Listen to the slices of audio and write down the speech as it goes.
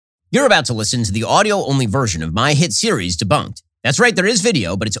You're about to listen to the audio-only version of my hit series, Debunked. That's right, there is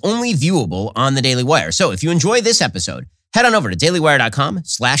video, but it's only viewable on the Daily Wire. So if you enjoy this episode, head on over to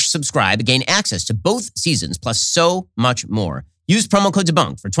dailywire.com/subscribe, gain access to both seasons, plus so much more. Use promo code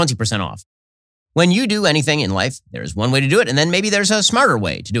Debunked for 20% off. When you do anything in life, there's one way to do it, and then maybe there's a smarter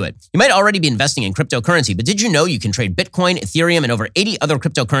way to do it. You might already be investing in cryptocurrency, but did you know you can trade Bitcoin, Ethereum, and over 80 other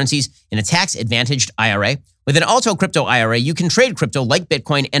cryptocurrencies in a tax-advantaged IRA? With an Alto Crypto IRA, you can trade crypto like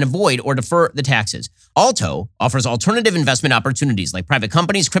Bitcoin and avoid or defer the taxes. Alto offers alternative investment opportunities like private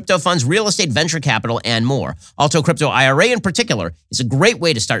companies, crypto funds, real estate, venture capital, and more. Alto Crypto IRA in particular is a great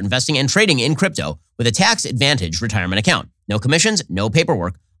way to start investing and trading in crypto with a tax-advantaged retirement account. No commissions, no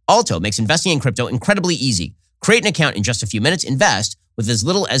paperwork. Alto makes investing in crypto incredibly easy. Create an account in just a few minutes. Invest with as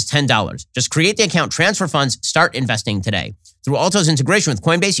little as $10. Just create the account, transfer funds, start investing today. Through Alto's integration with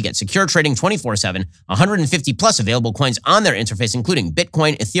Coinbase, you get secure trading 24/7, 150 plus available coins on their interface, including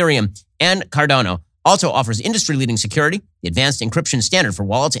Bitcoin, Ethereum, and Cardano. Alto offers industry-leading security, the advanced encryption standard for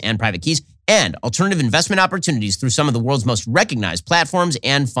wallets and private keys, and alternative investment opportunities through some of the world's most recognized platforms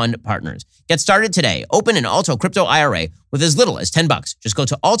and fund partners. Get started today. Open an Alto Crypto IRA with as little as $10. Just go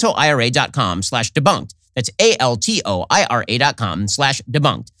to altoira.com/debunked. That's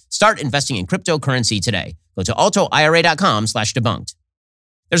altoira.com/debunked. Start investing in cryptocurrency today. Go to altoira.com/debunked.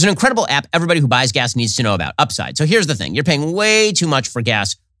 There's an incredible app everybody who buys gas needs to know about, Upside. So here's the thing. You're paying way too much for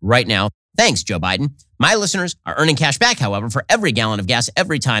gas right now. Thanks, Joe Biden. My listeners are earning cash back, however, for every gallon of gas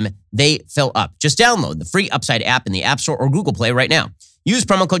every time they fill up. Just download the free Upside app in the App Store or Google Play right now. Use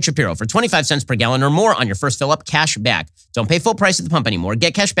promo code Shapiro for 25 cents per gallon or more on your first fill up, cash back. Don't pay full price at the pump anymore.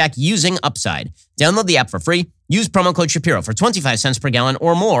 Get cash back using Upside. Download the app for free. Use promo code Shapiro for 25 cents per gallon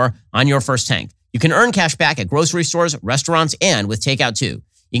or more on your first tank. You can earn cash back at grocery stores, restaurants, and with takeout too.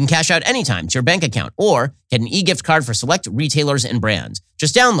 You can cash out anytime to your bank account or get an e-gift card for select retailers and brands.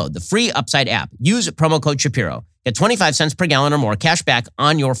 Just download the free Upside app. Use promo code Shapiro. Get 25 cents per gallon or more cash back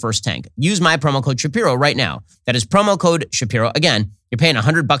on your first tank. Use my promo code Shapiro right now. That is promo code Shapiro. Again, you're paying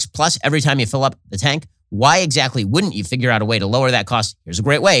 $100 plus every time you fill up the tank. Why exactly wouldn't you figure out a way to lower that cost? Here's a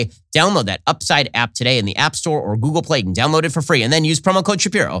great way. Download that Upside app today in the App Store or Google Play. You can download it for free and then use promo code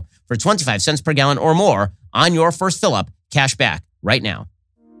Shapiro for 25 cents per gallon or more on your first fill up, cash back right now.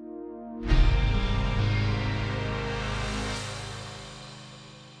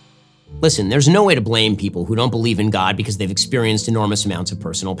 Listen, there's no way to blame people who don't believe in God because they've experienced enormous amounts of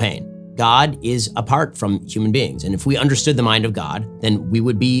personal pain. God is apart from human beings, and if we understood the mind of God, then we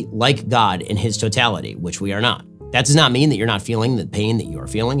would be like God in his totality, which we are not. That does not mean that you're not feeling the pain that you are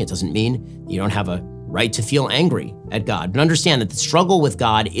feeling. It doesn't mean that you don't have a right to feel angry at God. But understand that the struggle with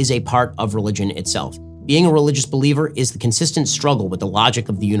God is a part of religion itself. Being a religious believer is the consistent struggle with the logic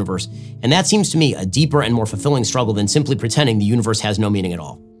of the universe, and that seems to me a deeper and more fulfilling struggle than simply pretending the universe has no meaning at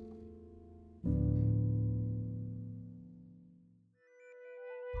all.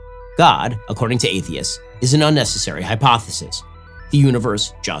 God, according to atheists, is an unnecessary hypothesis. The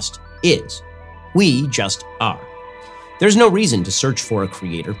universe just is. We just are. There's no reason to search for a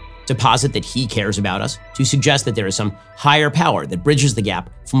creator, to posit that he cares about us, to suggest that there is some higher power that bridges the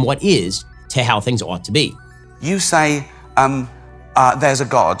gap from what is to how things ought to be. You say, there's a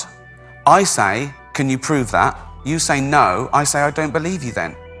God. I say, can you prove that? You say no. I say, I don't believe you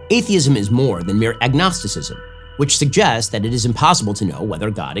then. Atheism is more than mere agnosticism, which suggests that it is impossible to know whether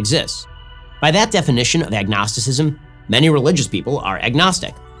God exists. By that definition of agnosticism, many religious people are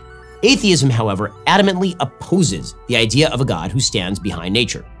agnostic. Atheism, however, adamantly opposes the idea of a God who stands behind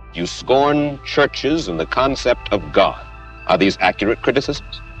nature. You scorn churches and the concept of God. Are these accurate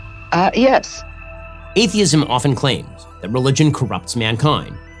criticisms? Yes. Atheism often claims that religion corrupts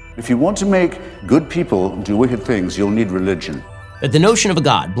mankind. If you want to make good people do wicked things, you'll need religion. That the notion of a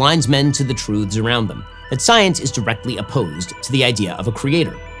God blinds men to the truths around them. That science is directly opposed to the idea of a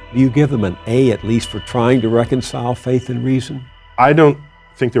creator. Do you give them an A at least for trying to reconcile faith and reason? I don't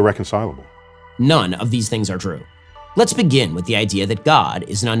think they're reconcilable. None of these things are true. Let's begin with the idea that God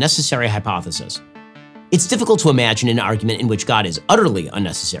is an unnecessary hypothesis. It's difficult to imagine an argument in which God is utterly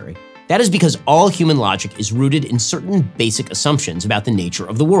unnecessary. That is because all human logic is rooted in certain basic assumptions about the nature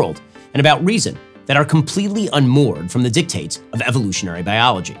of the world and about reason that are completely unmoored from the dictates of evolutionary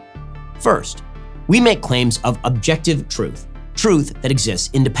biology. First, we make claims of objective truth that exists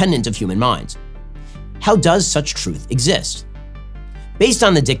independent of human minds. How does such truth exist? Based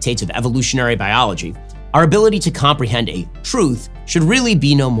on the dictates of evolutionary biology, our ability to comprehend a truth should really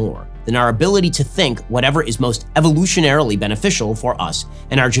be no more than our ability to think whatever is most evolutionarily beneficial for us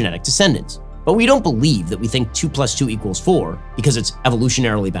and our genetic descendants. But we don't believe that we think 2 + 2 = 4 because it's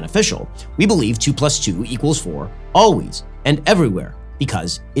evolutionarily beneficial. We believe 2 + 2 = 4 always and everywhere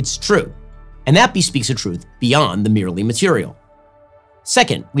because it's true. And that bespeaks a truth beyond the merely material.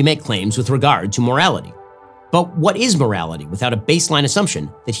 Second, we make claims with regard to morality. But what is morality without a baseline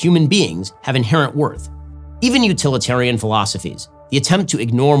assumption that human beings have inherent worth? Even utilitarian philosophies, the attempt to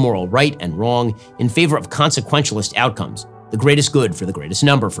ignore moral right and wrong in favor of consequentialist outcomes, the greatest good for the greatest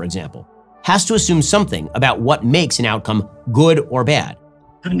number, for example, has to assume something about what makes an outcome good or bad.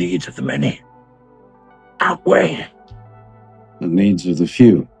 The needs of the many outweigh the needs of the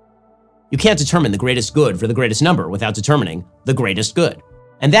few. You can't determine the greatest good for the greatest number without determining the greatest good.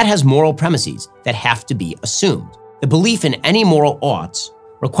 And that has moral premises that have to be assumed. The belief in any moral oughts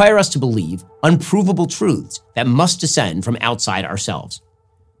require us to believe unprovable truths that must descend from outside ourselves.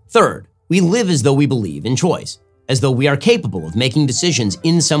 Third, we live as though we believe in choice, as though we are capable of making decisions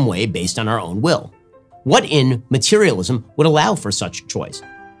in some way based on our own will. What in materialism would allow for such choice?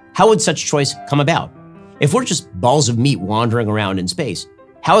 How would such choice come about? If we're just balls of meat wandering around in space,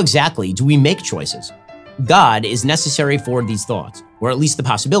 how exactly do we make choices? God is necessary for these thoughts, or at least the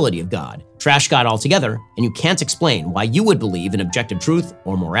possibility of God. Trash God altogether, and you can't explain why you would believe in objective truth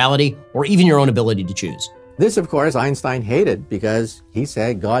or morality or even your own ability to choose. This, of course, Einstein hated because he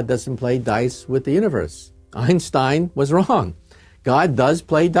said God doesn't play dice with the universe. Einstein was wrong. God does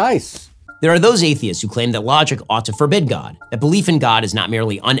play dice. There are those atheists who claim that logic ought to forbid God, that belief in God is not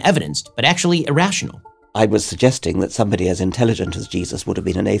merely unevidenced, but actually irrational. I was suggesting that somebody as intelligent as Jesus would have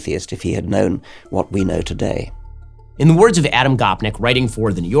been an atheist if he had known what we know today. In the words of Adam Gopnik, writing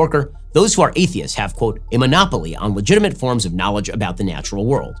for The New Yorker, those who are atheists have, quote, a monopoly on legitimate forms of knowledge about the natural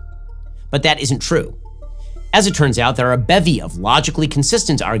world. But that isn't true. As it turns out, there are a bevy of logically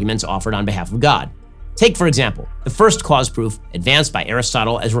consistent arguments offered on behalf of God. Take, for example, the first cause proof advanced by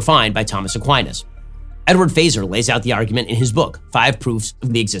Aristotle as refined by Thomas Aquinas. Edward Feser lays out the argument in his book, 5 Proofs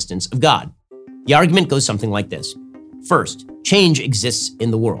of the Existence of God. The argument goes something like this. First, change exists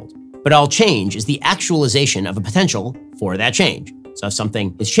in the world, but all change is the actualization of a potential for that change. So if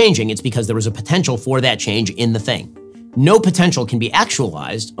something is changing, it's because there was a potential for that change in the thing. No potential can be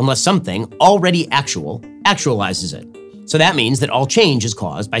actualized unless something already actual actualizes it. So that means that all change is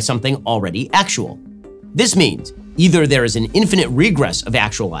caused by something already actual. This means either there is an infinite regress of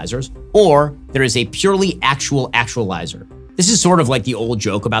actualizers, or there is a purely actual actualizer. This is sort of like the old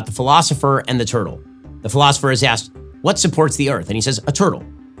joke about the philosopher and the turtle. The philosopher is asked, what supports the earth? And he says, a turtle.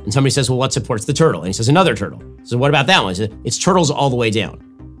 And somebody says, well, what supports the turtle? And he says, another turtle. So what about that one? He says, it's turtles all the way down.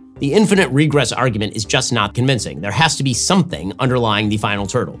 The infinite regress argument is just not convincing. There has to be something underlying the final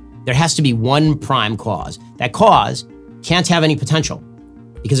turtle. There has to be one prime cause. That cause can't have any potential,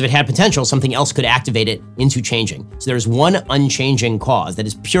 because if it had potential, something else could activate it into changing. So there's one unchanging cause that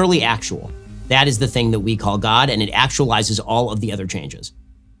is purely actual. That is the thing that we call God, and it actualizes all of the other changes.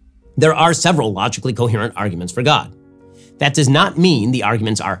 There are several logically coherent arguments for God. That does not mean the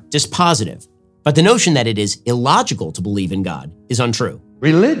arguments are dispositive, but the notion that it is illogical to believe in God is untrue.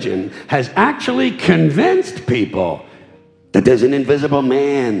 Religion has actually convinced people that there's an invisible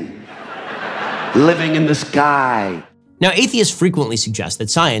man living in the sky. Now, atheists frequently suggest that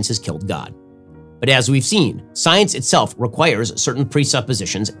science has killed God. But as we've seen, science itself requires certain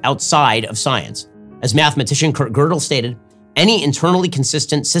presuppositions outside of science. As mathematician Kurt Gödel stated, any internally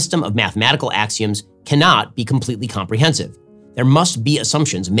consistent system of mathematical axioms cannot be completely comprehensive. There must be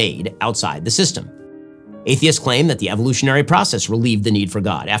assumptions made outside the system. Atheists claim that the evolutionary process relieved the need for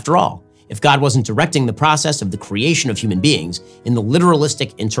God. After all, if God wasn't directing the process of the creation of human beings in the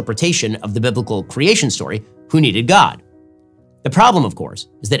literalistic interpretation of the biblical creation story, who needed God? The problem, of course,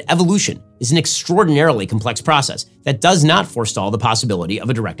 is that evolution is an extraordinarily complex process that does not forestall the possibility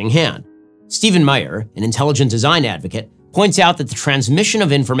of a directing hand. Stephen Meyer, an intelligent design advocate, points out that the transmission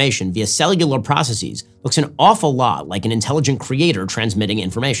of information via cellular processes looks an awful lot like an intelligent creator transmitting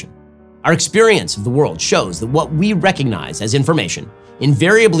information. Our experience of the world shows that what we recognize as information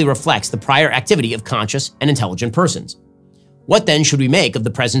invariably reflects the prior activity of conscious and intelligent persons. What then should we make of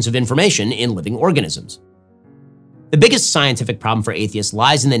the presence of information in living organisms? The biggest scientific problem for atheists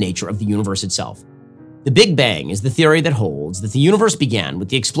lies in the nature of the universe itself. The Big Bang is the theory that holds that the universe began with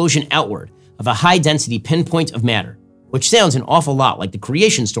the explosion outward of a high-density pinpoint of matter, which sounds an awful lot like the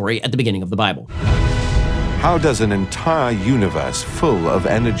creation story at the beginning of the Bible. How does an entire universe full of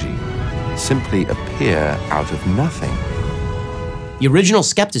energy simply appear out of nothing? The original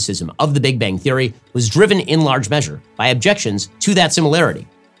skepticism of the Big Bang theory was driven in large measure by objections to that similarity.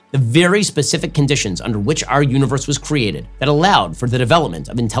 The very specific conditions under which our universe was created that allowed for the development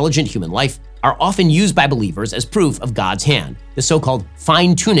of intelligent human life are often used by believers as proof of God's hand. The so-called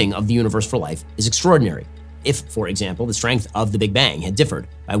fine-tuning of the universe for life is extraordinary. If, for example, the strength of the Big Bang had differed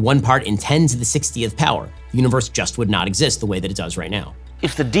by 1 part in 10 to the 60th power, the universe just would not exist the way that it does right now.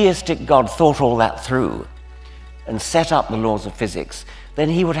 If the deistic God thought all that through and set up the laws of physics, then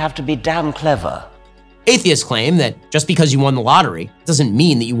he would have to be damn clever. Atheists claim that just because you won the lottery doesn't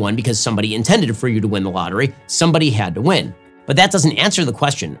mean that you won because somebody intended for you to win the lottery. Somebody had to win. But that doesn't answer the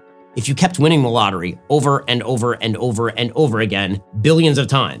question. If you kept winning the lottery over and over and over and over again, billions of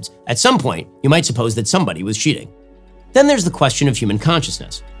times, at some point, you might suppose that somebody was cheating. Then there's the question of human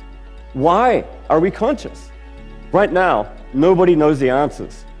consciousness. Why are we conscious? Right now, nobody knows the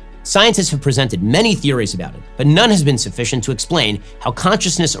answers. Scientists have presented many theories about it, but none has been sufficient to explain how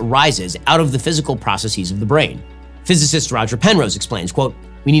consciousness arises out of the physical processes of the brain. Physicist Roger Penrose explains, quote,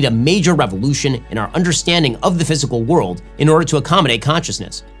 "We need a major revolution in our understanding of the physical world in order to accommodate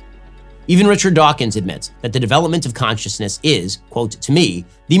consciousness." Even Richard Dawkins admits that the development of consciousness is, quote, "to me,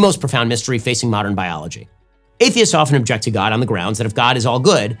 the most profound mystery facing modern biology." Atheists often object to God on the grounds that if God is all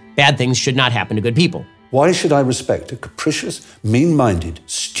good, bad things should not happen to good people. Why should I respect a capricious, mean-minded,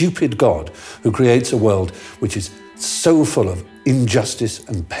 stupid God who creates a world which is so full of injustice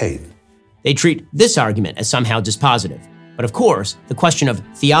and pain? They treat this argument as somehow dispositive. But of course, the question of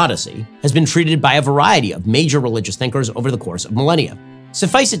theodicy has been treated by a variety of major religious thinkers over the course of millennia.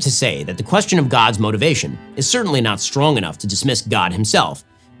 Suffice it to say that the question of God's motivation is certainly not strong enough to dismiss God himself,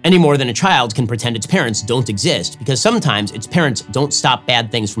 any more than a child can pretend its parents don't exist because sometimes its parents don't stop bad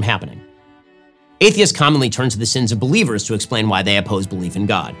things from happening. Atheists commonly turn to the sins of believers to explain why they oppose belief in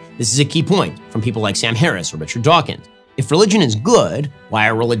God. This is a key point from people like Sam Harris or Richard Dawkins. If religion is good, why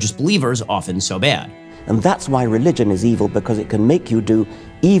are religious believers often so bad? And that's why religion is evil, because it can make you do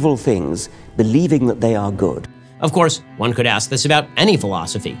evil things, believing that they are good. Of course, one could ask this about any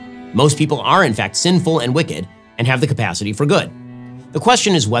philosophy. Most people are in fact sinful and wicked and have the capacity for good. The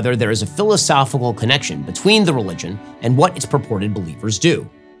question is whether there is a philosophical connection between the religion and what its purported believers do.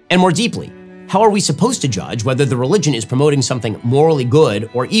 And more deeply, how are we supposed to judge whether the religion is promoting something morally good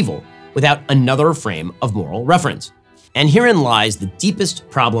or evil without another frame of moral reference? And herein lies the deepest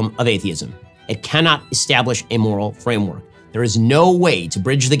problem of atheism. It cannot establish a moral framework. There is no way to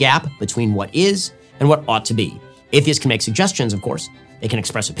bridge the gap between what is and what ought to be. Atheists can make suggestions, of course. They can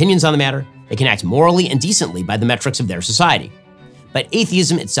express opinions on the matter. They can act morally and decently by the metrics of their society. But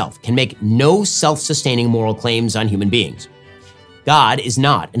atheism itself can make no self-sustaining moral claims on human beings. God is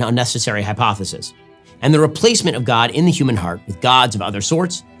not an unnecessary hypothesis. And the replacement of God in the human heart with gods of other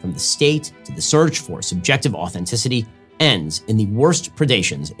sorts, from the state to the search for subjective authenticity, ends in the worst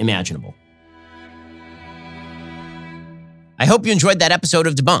predations imaginable. I hope you enjoyed that episode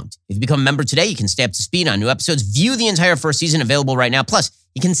of Debunked. If you become a member today, you can stay up to speed on new episodes, view the entire first season available right now. Plus,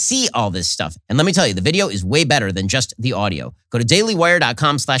 you can see all this stuff. And let me tell you, the video is way better than just the audio. Go to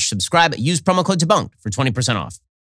dailywire.com/subscribe. Use promo code Debunked for 20% off.